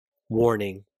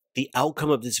Warning: the outcome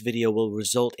of this video will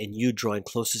result in you drawing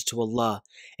closest to Allah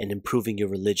and improving your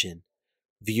religion.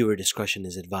 Viewer discretion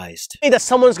is advised. That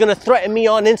someone's gonna threaten me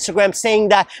on Instagram saying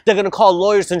that they're gonna call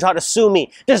lawyers and try to sue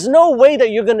me. There's no way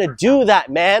that you're gonna do that,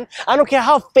 man. I don't care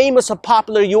how famous or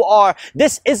popular you are.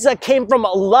 This izzah came from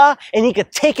Allah and He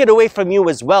could take it away from you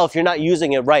as well if you're not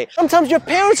using it right. Sometimes your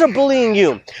parents are bullying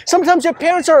you. Sometimes your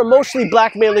parents are emotionally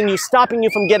blackmailing you, stopping you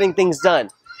from getting things done.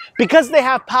 Because they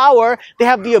have power, they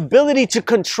have the ability to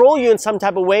control you in some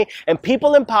type of way, and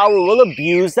people in power will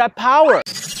abuse that power.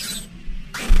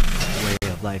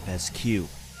 WAYOFLIFESQ,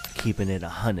 keeping it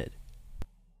 100.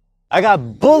 I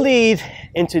got bullied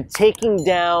into taking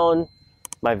down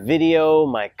my video,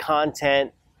 my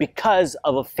content, because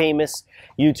of a famous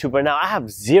YouTuber. Now, I have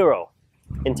zero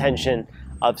intention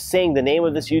of saying the name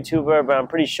of this YouTuber, but I'm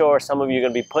pretty sure some of you are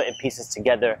going to be putting pieces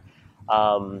together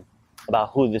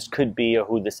about who this could be, or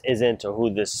who this isn't, or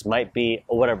who this might be,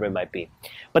 or whatever it might be.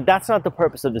 But that's not the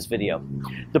purpose of this video.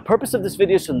 The purpose of this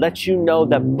video is to let you know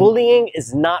that bullying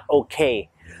is not okay.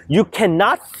 You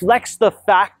cannot flex the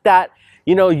fact that,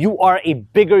 you know, you are a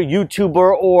bigger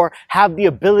YouTuber or have the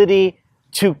ability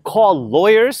to call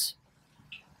lawyers,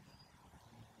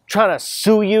 trying to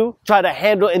sue you, try to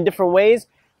handle it in different ways.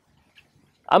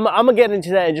 I'm gonna get into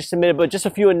that in just a minute, but just a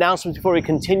few announcements before we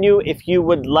continue. If you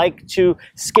would like to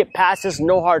skip past this,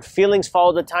 no hard feelings,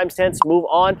 follow the timestamps, move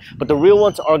on, but the real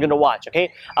ones are gonna watch,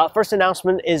 okay? First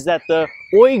announcement is that the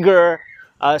UYGHUR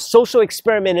social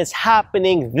experiment is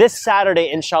happening this Saturday,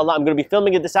 inshallah. I'm gonna be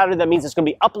filming it this Saturday. That means it's gonna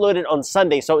be uploaded on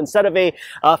Sunday. So instead of a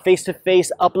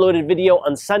face-to-face uploaded video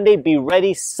on Sunday, be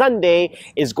ready. Sunday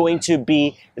is going to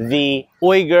be the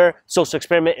UYGHUR social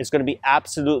experiment. It's gonna be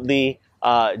absolutely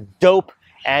dope.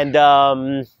 And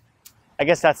I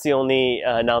guess that's the only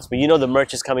announcement. You know the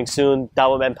merch is coming soon.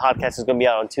 Dawah Man podcast is going to be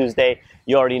out on Tuesday.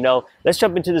 You already know. Let's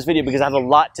jump into this video because I have a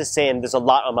lot to say and there's a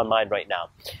lot on my mind right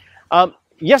now.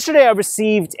 Yesterday I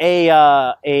received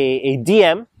a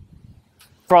DM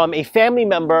from a family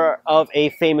member of a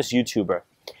famous YouTuber.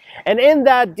 And in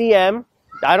that DM,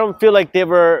 I don't feel like they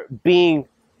were being,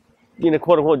 you know,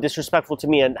 quote unquote disrespectful to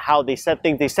me and how they said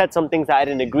things. They said some things that I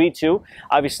didn't agree to,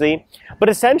 obviously. But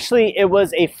essentially, it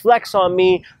was a flex on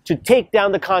me to take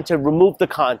down the content, remove the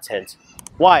content.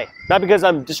 Why? Not because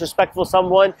I'm disrespectful to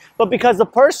someone, but because the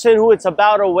person who it's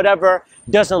about or whatever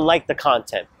doesn't like the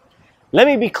content. Let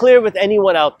me be clear with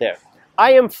anyone out there.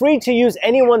 I am free to use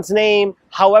anyone's name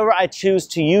however I choose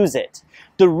to use it.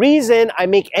 The reason I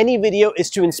make any video is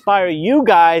to inspire you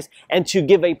guys and to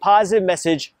give a positive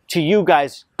message to you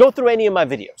guys. Go through any of my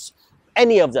videos,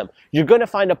 any of them. You're going to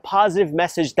find a positive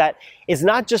message that is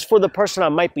not just for the person I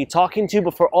might be talking to,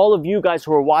 but for all of you guys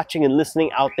who are watching and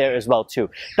listening out there as well too.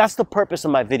 That's the purpose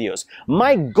of my videos.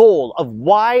 My goal of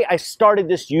why I started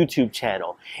this YouTube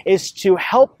channel is to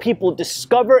help people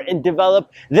discover and develop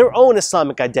their own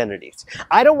Islamic identities.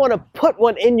 I don't want to put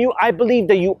one in you. I believe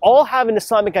that you all have an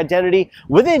Islamic identity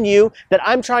within you that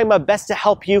I'm trying my best to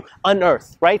help you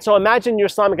unearth, right? So imagine your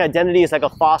Islamic identity is like a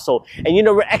fossil and, you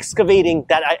know, we're excavating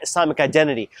that Islamic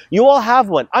identity. You all have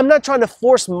one. I'm not trying to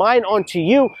force mine onto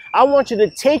you. I want you to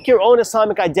take your own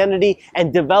Islamic identity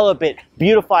and develop it,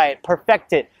 beautify it,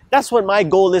 perfect it. That's what my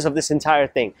goal is of this entire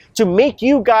thing. To make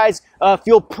you guys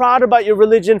feel proud about your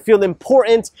religion, feel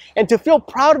important, and to feel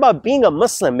proud about being a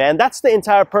Muslim, man. That's the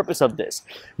entire purpose of this.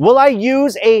 Will I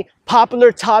use a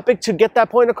popular topic to get that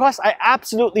point across? I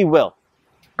absolutely will.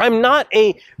 I'm not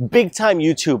a big-time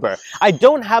YouTuber. I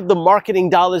don't have the marketing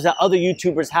dollars that other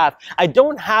YouTubers have. I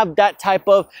don't have that type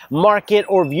of market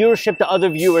or viewership that other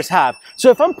viewers have. So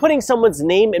if I'm putting someone's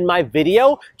name in my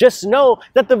video, just know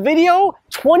that the video,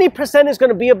 20% is going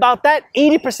to be about that.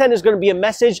 80% is going to be a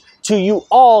message to you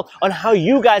all on how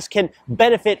you guys can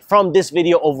benefit from this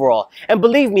video overall. And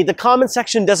believe me, the comment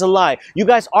section doesn't lie. You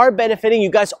guys are benefiting.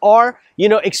 You guys are, you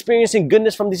know, experiencing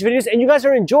goodness from these videos, and you guys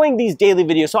are enjoying these daily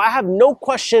videos. So I have no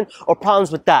question or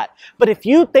problems with that. But if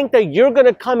you think that you're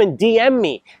gonna come and DM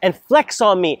me and flex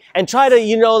on me and try to,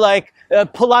 you know, like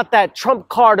pull out that trump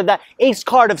card or that ace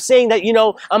card of saying that, you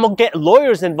know, I'm gonna get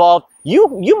lawyers involved,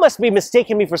 you must be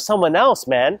mistaking me for someone else,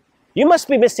 man. You must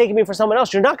be mistaking me for someone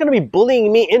else. You're not going to be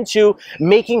bullying me into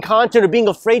making content or being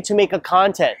afraid to make a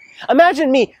content.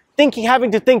 Imagine me having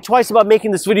to think twice about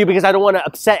making this video because I don't want to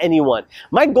upset anyone.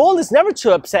 My goal is never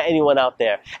to upset anyone out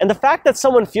there. And the fact that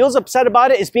someone feels upset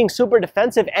about it is being super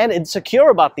defensive and insecure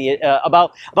about the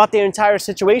their entire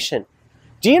situation.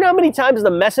 Do you know how many times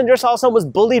the Messenger ﷺ was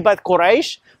bullied by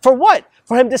Quraysh? For what?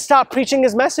 For him to stop preaching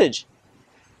his message.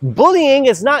 Bullying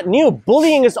is not new.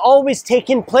 Bullying is always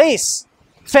taking place.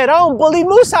 Pharaoh bullied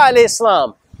Musa alayhi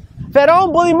salam.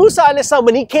 Pharaoh bullied Musa alayhi salam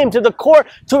when he came to the court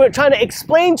to trying to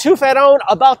explain to Pharaoh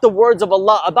about the words of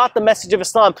Allah, about the message of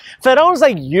Islam. Pharaoh's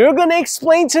like, you're going to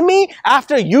explain to me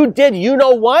after you did you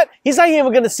know what? He's not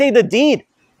even going to say the deed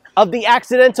of the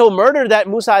accidental murder that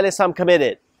Musa alayhi salam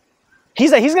committed.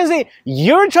 He's going to say,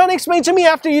 you're trying to explain to me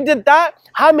after you did that?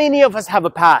 How many of us have a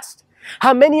past?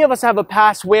 How many of us have a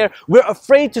past where we're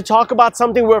afraid to talk about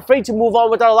something, we're afraid to move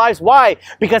on with our lives? Why?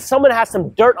 Because someone has some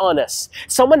dirt on us.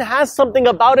 Someone has something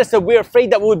about us that we're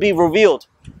afraid that would be revealed.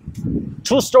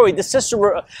 True story, this sister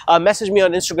messaged me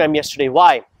on Instagram yesterday.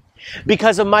 Why?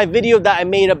 Because of my video that I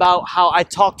made about how I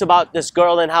talked about this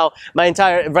girl and how my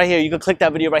entire, right here, you can click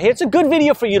that video right here. It's a good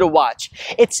video for you to watch.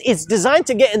 It's designed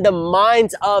to get in the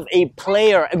minds of a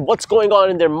player and what's going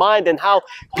on in their mind and how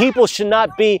people should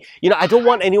not be, you know, I don't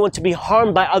want anyone to be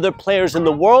harmed by other players in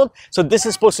the world. So this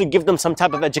is supposed to give them some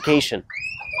type of education.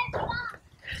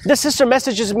 This sister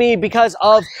messages me because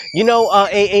of, you know,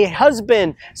 a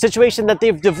husband situation that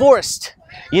they've divorced.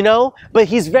 You know, but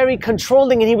he's very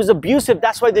controlling and he was abusive.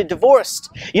 That's why they're divorced.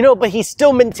 You know, but he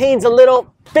still maintains a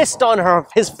little fist on her.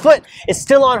 His foot is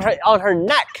still on her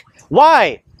neck.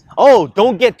 Why? Oh,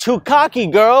 don't get too cocky,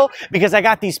 girl, because I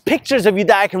got these pictures of you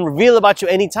that I can reveal about you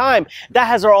anytime. That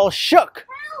has her all shook.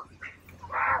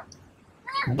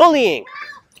 Bullying,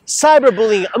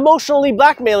 cyberbullying, emotionally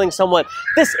blackmailing someone.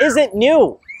 This isn't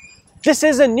new. This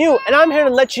isn't new, and I'm here to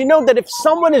let you know that if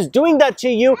someone is doing that to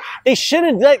you, you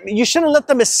shouldn't let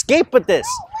them escape with this.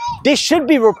 They should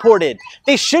be reported.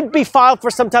 They should be filed for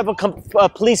some type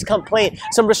of police complaint,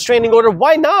 some restraining order.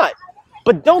 Why not?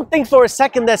 But don't think for a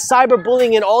second that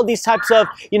cyberbullying and all these types of,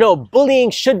 you know, bullying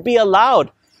should be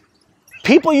allowed.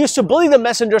 People used to bully the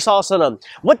Messenger Sallallahu Alaihi Wasallam.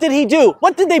 What did he do?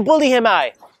 What did they bully him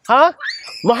at? Huh?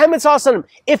 Muhammad Sallallahu Alaihi Wasallam,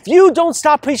 if you don't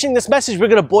stop preaching this message, we're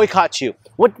going to boycott you.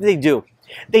 What did they do?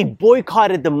 They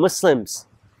boycotted the Muslims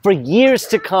for years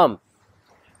to come.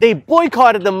 They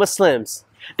boycotted the Muslims.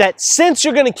 That since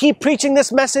you're going to keep preaching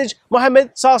this message,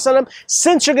 Muhammad Sallallahu Alaihi Wasallam,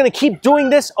 since you're going to keep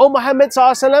doing this, oh Muhammad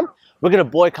Sallallahu Alaihi Wasallam, we're going to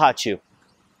boycott you.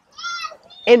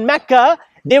 In Mecca,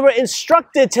 they were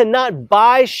instructed to not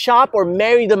buy, shop, or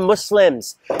marry the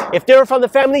Muslims. If they were from the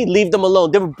family, leave them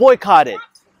alone. They were boycotted.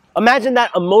 Imagine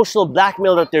that emotional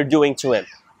blackmail that they're doing to him.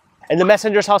 And the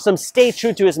Messenger Sallallahu Alaihi Wasallam stayed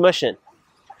true to his mission.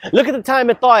 Look at the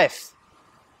time at Taif.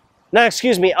 No,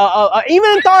 excuse me. Even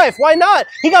in Taif, why not?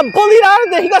 He got bullied out of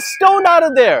there. He got stoned out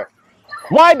of there.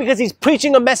 Why? Because he's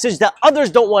preaching a message that others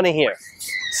don't want to hear.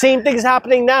 Same thing is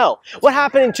happening now. What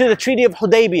happened to the Treaty of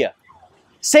Hudaybiyah?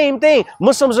 Same thing.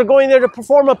 Muslims are going there to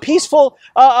perform a peaceful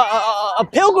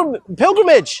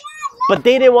pilgrimage. But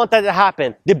they didn't want that to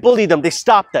happen. They bullied them. They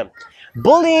stopped them.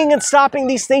 Bullying and stopping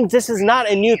these things, this is not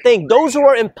a new thing. Those who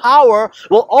are in power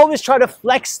will always try to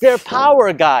flex their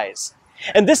power, guys.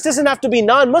 And this doesn't have to be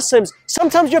non-Muslims.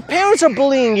 Sometimes your parents are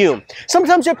bullying you.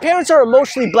 Sometimes your parents are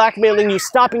emotionally blackmailing you,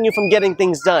 stopping you from getting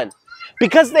things done.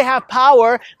 Because they have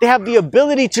power, they have the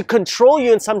ability to control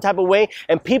you in some type of way,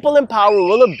 and people in power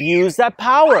will abuse that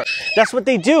power. That's what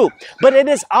they do. But it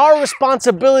is our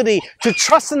responsibility to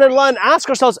trust in Allah and ask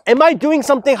ourselves, am I doing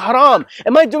something haram?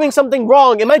 Am I doing something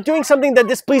wrong? Am I doing something that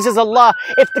displeases Allah?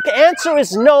 If the answer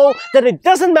is no, then it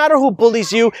doesn't matter who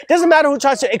bullies you, doesn't matter who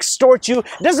tries to extort you,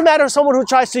 doesn't matter someone who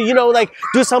tries to, you know, like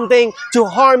do something to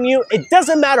harm you. It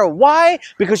doesn't matter. Why?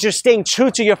 Because you're staying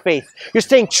true to your faith. You're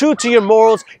staying true to your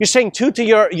morals. You're staying true to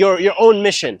your own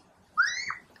mission.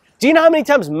 Do you know how many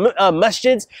times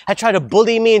masjids have tried to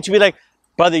bully me and to be like,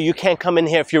 brother, you can't come in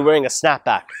here if you're wearing a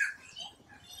snapback.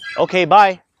 Okay,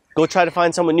 bye. Go try to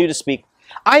find someone new to speak.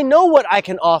 I know what I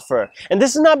can offer. And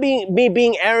this is not me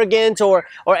being arrogant or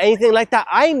anything like that.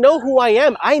 I know who I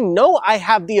am. I know I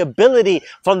have the ability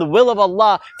from the will of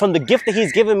Allah, from the gift that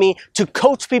He's given me to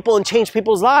coach people and change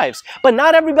people's lives. But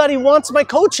not everybody wants my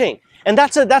coaching. And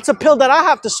that's a pill that I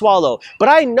have to swallow. But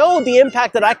I know the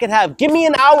impact that I can have. Give me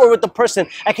an hour with the person,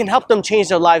 I can help them change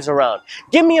their lives around.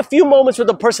 Give me a few moments with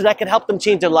the person, I can help them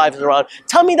change their lives around.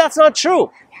 Tell me that's not true.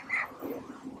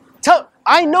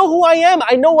 I know who I am.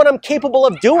 I know what I'm capable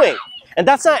of doing. And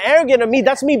that's not arrogant of me.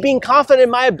 That's me being confident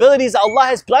in my abilities that Allah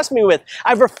has blessed me with.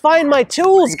 I've refined my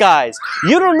tools, guys.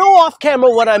 You don't know off camera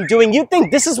what I'm doing. You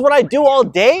think this is what I do all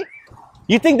day?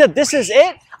 You think that this is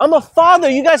it? I'm a father.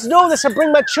 You guys know this. I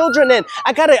bring my children in.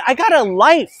 I got a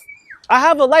life. I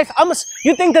have a life.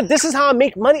 You think that this is how I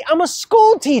make money? I'm a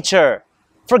school teacher.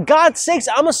 For God's sakes,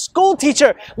 I'm a school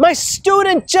teacher. My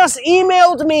student just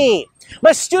emailed me.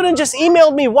 My student just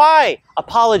emailed me. Why?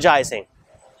 Apologizing.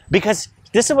 Because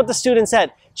this is what the student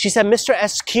said. She said, Mr.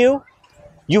 SQ,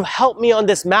 you helped me on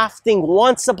this math thing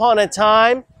once upon a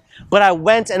time, but I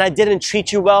went and I didn't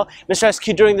treat you well. Mr.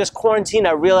 SQ, during this quarantine,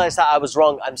 I realized that I was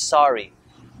wrong. I'm sorry.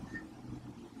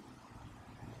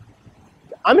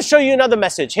 I'm gonna show you another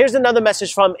message. Here's another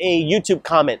message from a YouTube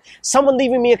comment. Someone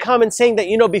leaving me a comment saying that,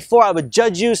 you know, before I would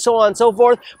judge you, so on and so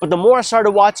forth, but the more I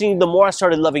started watching you, the more I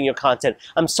started loving your content.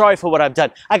 I'm sorry for what I've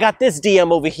done. I got this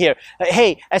DM over here.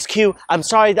 Hey, SQ, I'm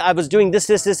sorry that I was doing this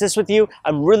with you.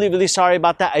 I'm really, really sorry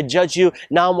about that. I judge you.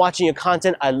 Now I'm watching your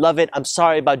content. I love it. I'm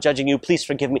sorry about judging you. Please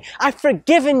forgive me. I've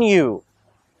forgiven you.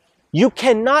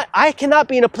 I cannot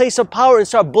be in a place of power and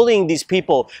start bullying these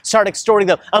people, start extorting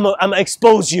them. I'm gonna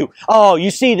expose you. Oh,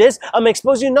 you see this? I'm gonna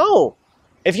expose you. No.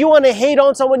 If you want to hate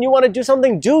on someone, you want to do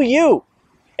something, do you.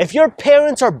 If your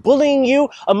parents are bullying you,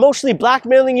 emotionally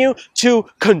blackmailing you to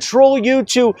control you,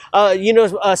 to,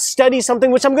 study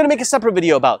something, which I'm going to make a separate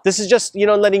video about. This is just,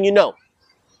 letting you know.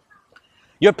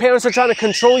 Your parents are trying to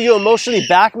control you, emotionally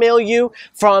blackmail you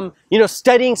from,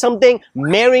 studying something,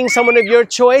 marrying someone of your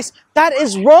choice. That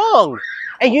is wrong.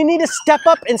 And you need to step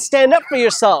up and stand up for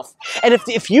yourself. And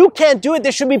if you can't do it,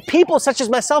 there should be people such as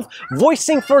myself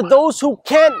voicing for those who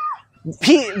can't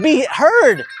be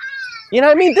heard. You know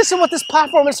what I mean? This is what this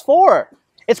platform is for.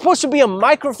 It's supposed to be a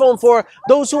microphone for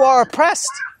those who are oppressed,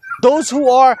 those who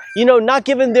are, not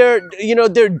given their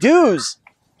dues.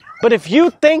 But if you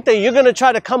think that you're going to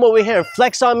try to come over here and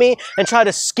flex on me and try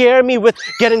to scare me with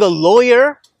getting a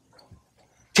lawyer,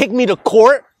 take me to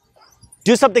court,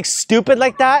 do something stupid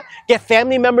like that, get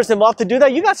family members involved to do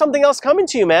that, you got something else coming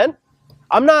to you, man.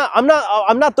 I'm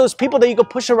not those people that you can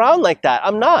push around like that.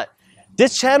 I'm not.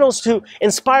 This channel is to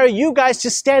inspire you guys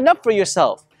to stand up for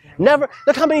yourself. Never.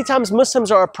 Look how many times Muslims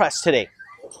are oppressed today.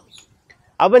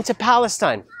 I went to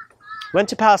Palestine.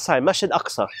 Masjid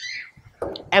Aqsa.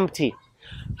 Empty.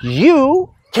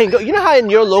 You can go, you know how in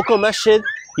your local masjid,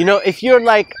 if you're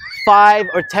like 5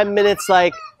 or 10 minutes,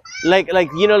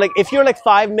 if you're like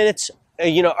 5 minutes,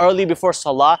 early before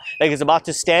Salah, like it's about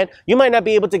to stand, you might not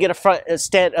be able to get a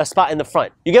spot in the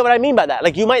front. You get what I mean by that?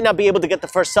 Like you might not be able to get the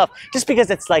first stuff just because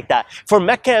it's like that. For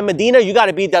Mecca and Medina, you got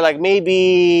to be there like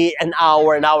maybe an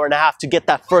hour and a half to get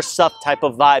that first stuff type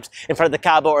of vibes in front of the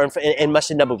Kaaba or in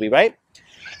Masjid Nabawi, right?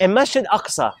 In Masjid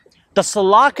Aqsa, the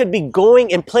Salah could be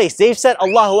going in place. They've said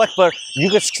Allahu Akbar, you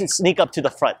could sneak up to the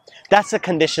front. That's the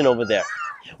condition over there.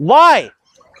 Why?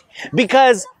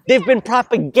 Because they've been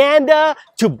propaganda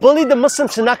to bully the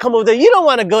Muslims to not come over there. You don't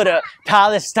want to go to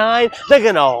Palestine. They're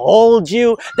going to hold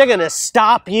you. They're going to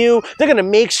stop you. They're going to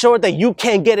make sure that you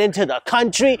can't get into the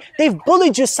country. They've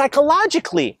bullied you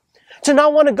psychologically to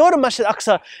not want to go to Masjid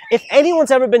Aqsa. If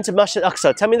anyone's ever been to Masjid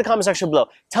Aqsa, tell me in the comment section below.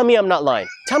 Tell me I'm not lying.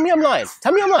 Tell me I'm lying.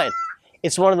 Tell me I'm lying.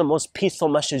 It's one of the most peaceful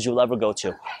masjids you'll ever go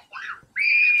to.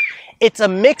 It's a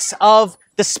mix of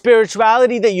the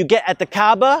spirituality that you get at the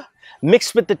Kaaba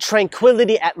mixed with the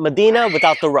tranquility at Medina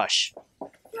without the rush.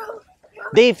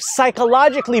 They've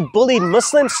psychologically bullied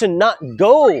Muslims to not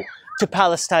go to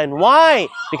Palestine. Why?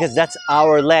 Because that's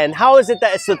our land. How is it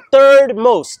that it's the third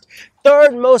most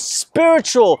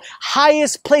spiritual,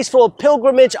 highest place for a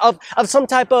pilgrimage of some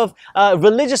type of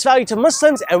religious value to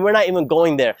Muslims, and we're not even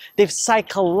going there? They've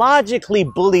psychologically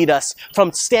bullied us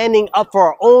from standing up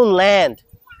for our own land.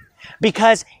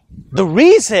 Because the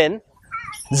reason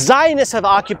Zionists have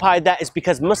occupied that is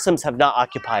because Muslims have not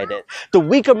occupied it. The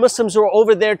weaker Muslims who are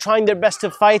over there trying their best to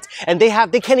fight, and they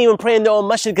can't even pray in their own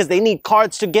masjid because they need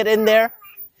cards to get in there.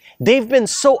 They've been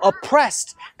so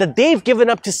oppressed that they've given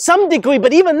up to some degree,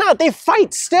 but even now they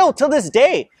fight still till this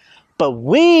day. But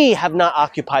we have not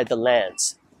occupied the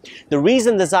lands. The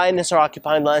reason the Zionists are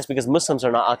occupying the lands is because Muslims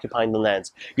are not occupying the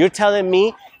lands. You're telling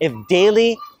me if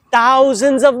daily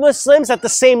thousands of Muslims at the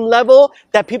same level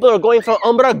that people are going from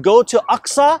Umrah go to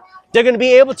Aqsa, they're going to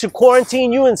be able to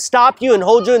quarantine you and stop you and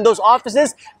hold you in those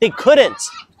offices? They couldn't.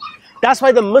 That's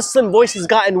why the Muslim voice has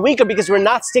gotten weaker, because we're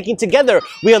not sticking together.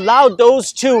 We allowed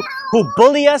those who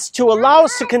bully us to allow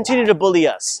us to continue to bully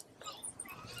us.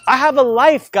 I have a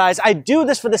life, guys. I do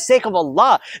this for the sake of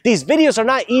Allah. These videos are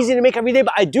not easy to make every day,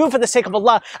 but I do it for the sake of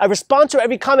Allah. I respond to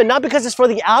every comment, not because it's for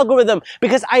the algorithm,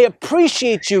 because I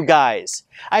appreciate you guys.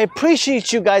 I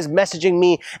appreciate you guys messaging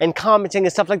me and commenting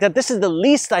and stuff like that. This is the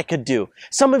least I could do.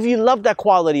 Some of you love that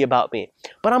quality about me.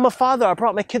 But I'm a father. I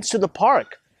brought my kids to the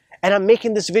park. And I'm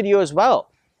making this video as well.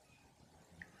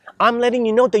 I'm letting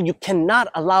you know that you cannot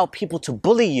allow people to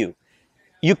bully you.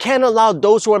 You can't allow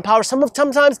those who are in power.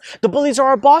 Sometimes the bullies are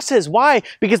our bosses. Why?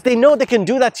 Because they know they can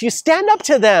do that to you. Stand up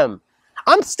to them.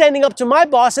 I'm standing up to my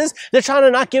bosses. They're trying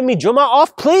to not give me Jummah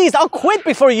off. Please, I'll quit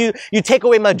before you take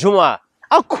away my Jummah.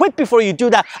 I'll quit before you do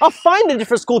that. I'll find a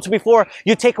different school before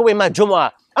you take away my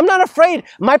Jummah. I'm not afraid.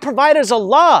 My provider is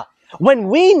Allah. When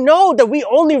we know that we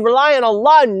only rely on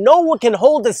Allah, no one can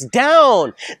hold us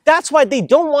down. That's why they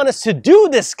don't want us to do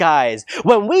this, guys.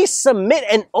 When we submit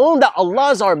and own that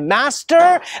Allah is our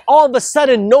master, all of a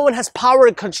sudden no one has power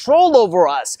and control over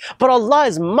us. But Allah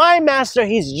is my master,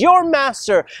 He's your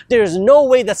master. There's no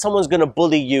way that someone's gonna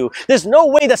bully you. There's no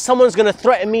way that someone's gonna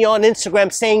threaten me on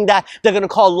Instagram saying that they're gonna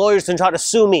call lawyers and try to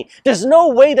sue me. There's no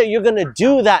way that you're gonna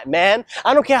do that, man.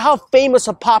 I don't care how famous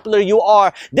or popular you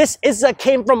are. This izzah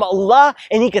came from Allah,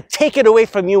 and He could take it away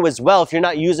from you as well if you're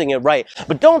not using it right.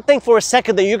 But don't think for a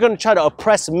second that you're going to try to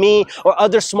oppress me or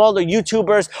other smaller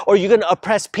YouTubers, or you're going to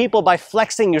oppress people by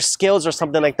flexing your skills or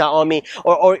something like that on me,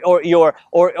 or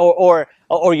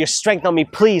your strength on me.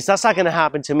 Please, that's not going to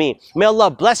happen to me. May Allah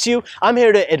bless you. I'm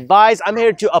here to advise. I'm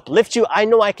here to uplift you. I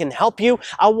know I can help you.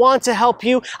 I want to help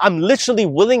you. I'm literally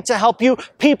willing to help you.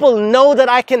 People know that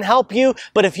I can help you.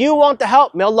 But if you want the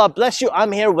help, may Allah bless you.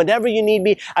 I'm here whenever you need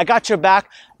me. I got your back.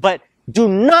 But do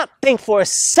not think for a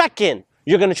second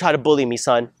you're going to try to bully me,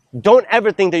 son. Don't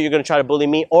ever think that you're going to try to bully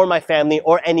me or my family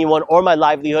or anyone or my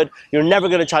livelihood. You're never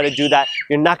going to try to do that.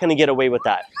 You're not going to get away with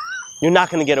that. You're not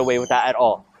going to get away with that at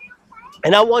all.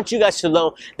 And I want you guys to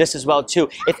know this as well too.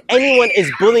 If anyone is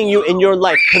bullying you in your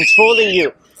life, controlling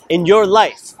you in your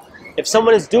life, if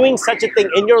someone is doing such a thing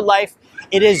in your life,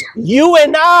 it is you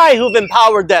and I who've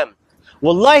empowered them.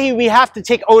 Wallahi, we have to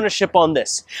take ownership on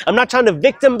this. I'm not trying to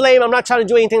victim blame. I'm not trying to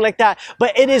do anything like that.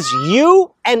 But it is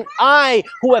you and I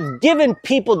who have given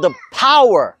people the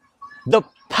power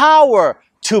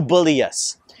to bully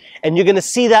us. And you're going to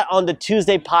see that on the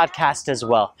Tuesday podcast as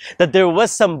well. That there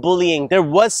was some bullying. There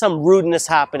was some rudeness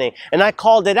happening. And I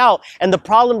called it out. And the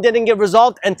problem didn't get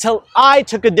resolved until I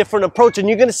took a different approach. And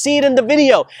you're going to see it in the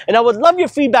video. And I would love your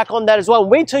feedback on that as well.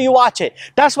 Wait till you watch it.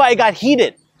 That's why I got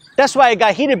heated. That's why I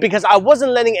got heated, because I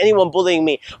wasn't letting anyone bullying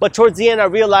me. But towards the end, I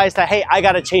realized that, hey, I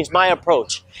got to change my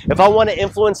approach. If I want to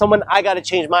influence someone, I got to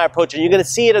change my approach. And you're going to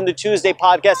see it in the Tuesday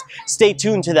podcast. Stay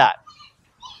tuned to that.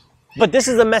 But this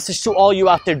is a message to all you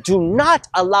out there. Do not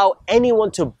allow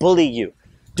anyone to bully you.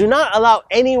 Do not allow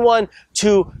anyone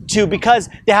to because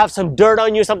they have some dirt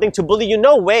on you or something, to bully you.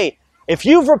 No way. If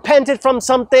you've repented from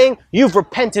something, you've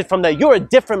repented from that. You're a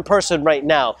different person right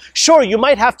now. Sure, you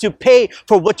might have to pay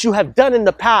for what you have done in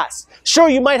the past. Sure,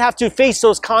 you might have to face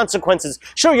those consequences.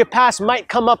 Sure, your past might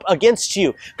come up against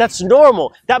you. That's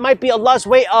normal. That might be Allah's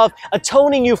way of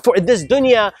atoning you for this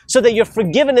dunya so that you're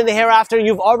forgiven in the hereafter.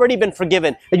 You've already been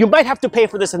forgiven. And you might have to pay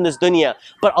for this in this dunya.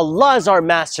 But Allah is our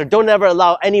master. Don't ever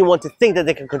allow anyone to think that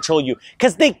they can control you,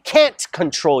 because they can't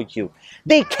control you.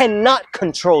 They cannot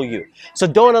control you. So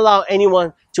don't allow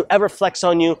anyone to ever flex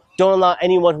on you. Don't allow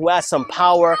anyone who has some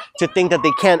power to think that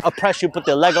they can oppress you, put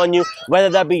their leg on you, whether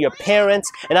that be your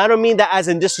parents. And I don't mean that as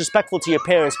in disrespectful to your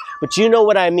parents, but you know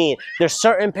what I mean. There's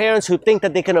certain parents who think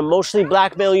that they can emotionally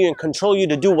blackmail you and control you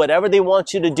to do whatever they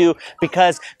want you to do,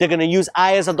 because they're going to use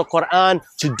ayahs of the Quran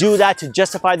to do that, to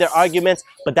justify their arguments.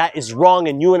 But that is wrong,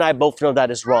 and you and I both know that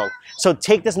is wrong. So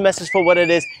take this message for what it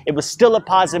is. It was still a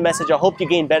positive message. I hope you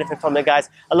gain benefit from it, guys.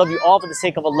 I love you all for the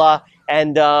sake of Allah.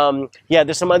 And yeah,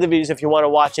 there's some other videos if you want to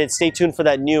watch it. Stay tuned for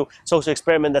that new social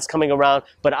experiment that's coming around.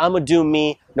 But I'm going to do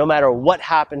me no matter what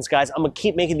happens, guys. I'm going to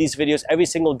keep making these videos every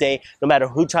single day, no matter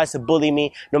who tries to bully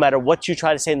me, no matter what you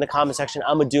try to say in the comment section.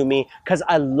 I'm going to do me, because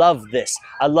I love this.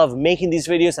 I love making these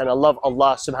videos, and I love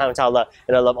Allah subhanahu wa ta'ala,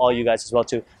 and I love all you guys as well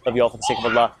too. Love you all for the sake of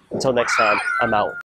Allah. Until next time, I'm out.